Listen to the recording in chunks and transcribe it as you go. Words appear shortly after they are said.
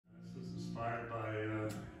inspired by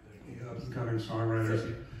the up-and-coming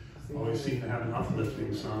songwriters who always seem to have an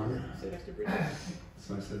uplifting song.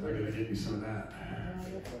 So I said, I gotta get you some of that.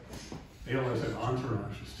 They always have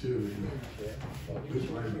entourages too. Who's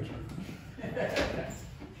my entourage? Hey,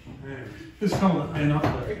 this is called an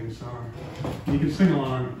uplifting song. You can sing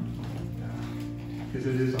along because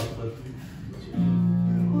it is uplifting.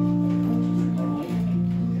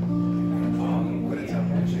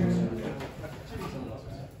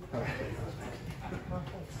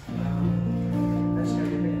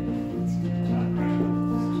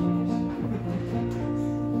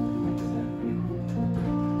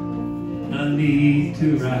 I need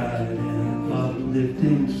to write an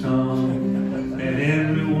uplifting song that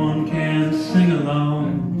everyone can sing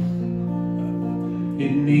along.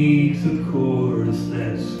 It needs a chorus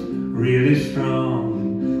that's really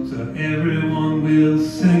strong, so everyone will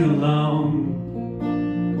sing along.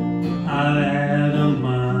 I'll add a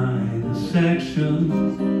minor section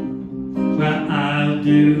where I'll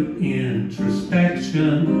do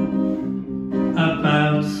introspection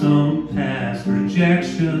about some past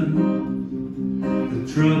rejection.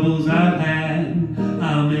 The troubles I've had,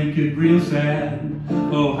 I'll make it real sad.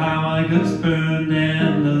 Oh, how I got spurned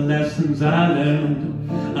and the lessons I learned.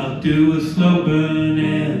 I'll do a slow burn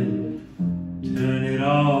and turn it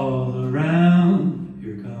all around.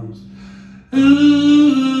 Here comes. Ooh,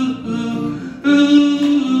 ooh,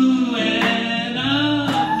 ooh, an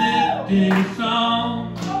uplifting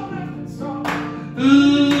song.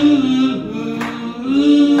 Ooh,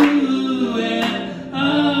 ooh, an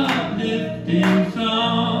uplifting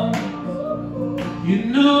song. You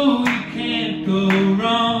know you can't go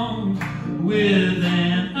wrong with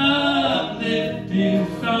an uplifting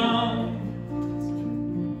song.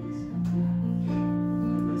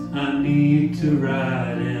 I need to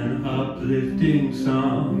write an uplifting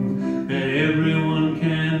song that everyone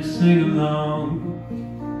can sing along.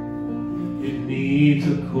 It needs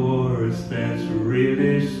a chorus that's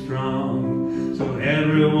really strong, so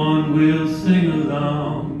everyone will sing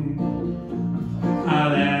along.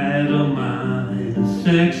 I'll add a minor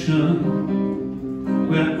section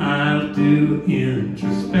where I'll do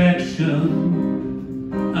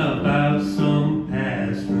introspection about some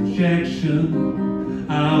past rejection.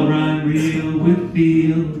 I'll rhyme real with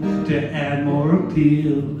feel to add more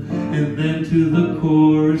appeal, and then to the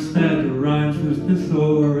chorus that rhymes with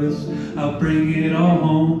thesaurus, I'll bring it all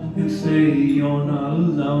home and say you're not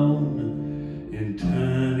alone, and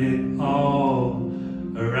turn it all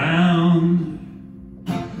around.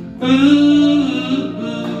 Ooh,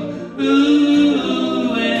 ooh,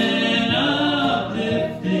 ooh, an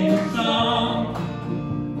uplifting song.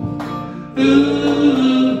 Ooh,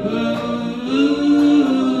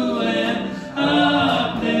 ooh, an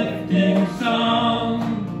uplifting song.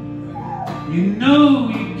 You know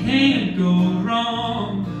you can't go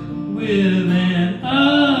wrong with an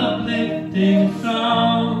uplifting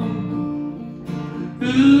song.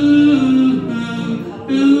 Ooh,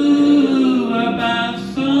 ooh, ooh, about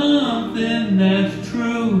something that's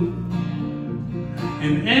true,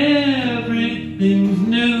 and everything's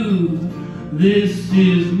new. This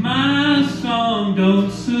is my song,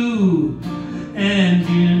 don't sue. And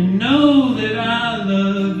you know that I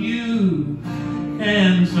love you,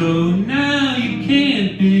 and so now you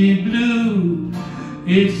can't be blue.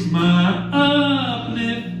 It's my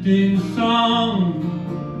uplifting song.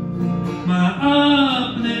 My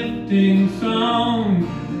uplifting song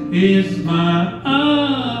is my